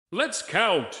Let's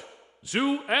count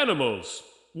zoo animals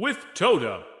with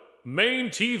Toda, main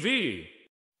TV.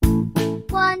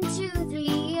 1, 2,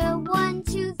 3, 1,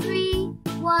 2, 3,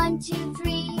 1, 2,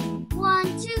 3,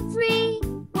 1, 2, 3,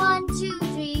 1, 2,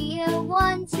 3,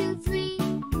 1, 2, 3,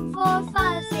 4,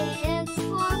 5, 6,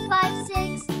 4, 5,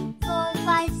 6, 4,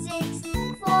 5, 6,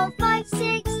 4, 5,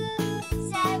 6,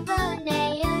 7,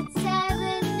 8,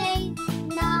 7, 8,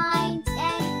 9,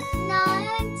 10,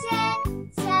 9,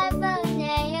 10, 7,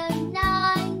 8,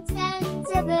 9, 10,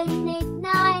 7, 8,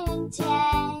 9,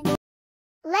 10.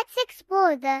 Let's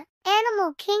explore the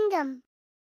animal kingdom.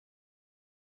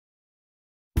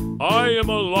 I am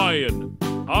a lion.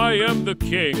 I am the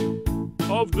king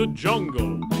of the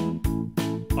jungle.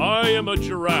 I am a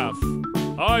giraffe.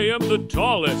 I am the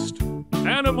tallest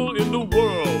animal in the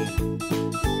world.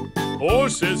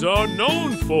 Horses are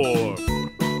known for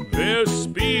their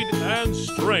speed and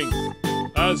strength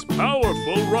as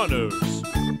powerful runners.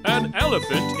 An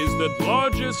elephant is the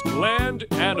largest land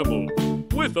animal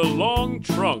with a long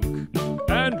trunk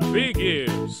and big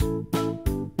ears.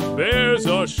 Bears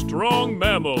are strong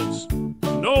mammals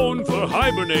known for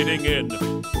hibernating in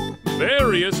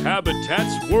various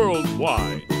habitats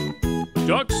worldwide.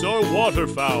 Ducks are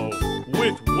waterfowl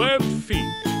with webbed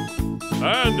feet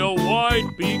and a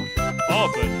wide beak,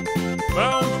 often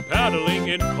found paddling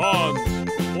in ponds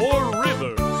or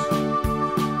rivers.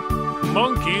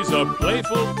 Monkeys are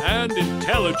playful and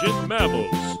intelligent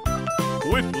mammals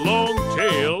with long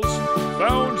tails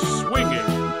found swinging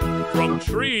from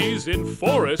trees in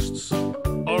forests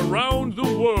around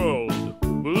the world.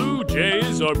 Blue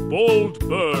jays are bold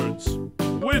birds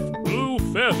with blue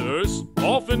feathers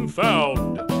often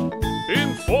found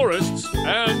in forests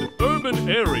and urban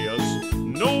areas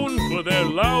known for their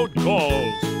loud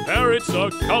calls. Parrots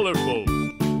are colorful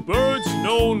birds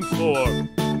known for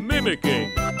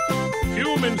mimicking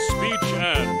human speech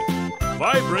and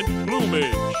vibrant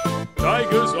plumage.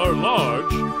 Tigers are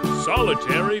large,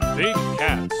 solitary big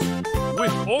cats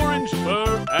with orange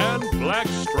fur and black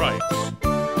stripes,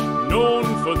 known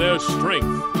for their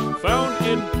strength, found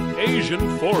in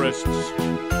Asian forests.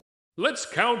 Let's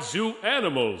count zoo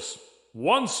animals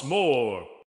once more.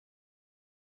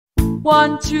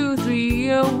 1, 2, 3,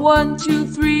 1, 2,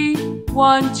 3,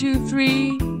 1, 2,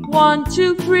 3, 1,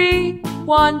 2, 3,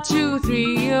 1, 2,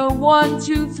 3, 1,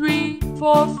 2, 3,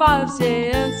 4, 5,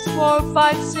 6, 4,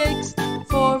 5, 6,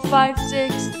 4, 5,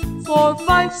 6, 4,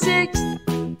 5, 6,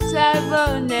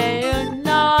 7, 8,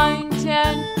 9,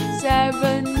 10,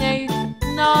 7, 8,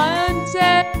 9,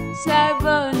 10,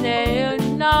 7, 8,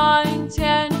 9,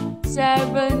 10,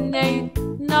 7, 8,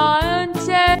 9,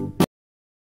 10.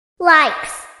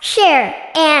 Likes, share,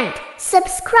 and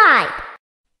subscribe.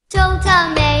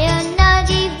 Toda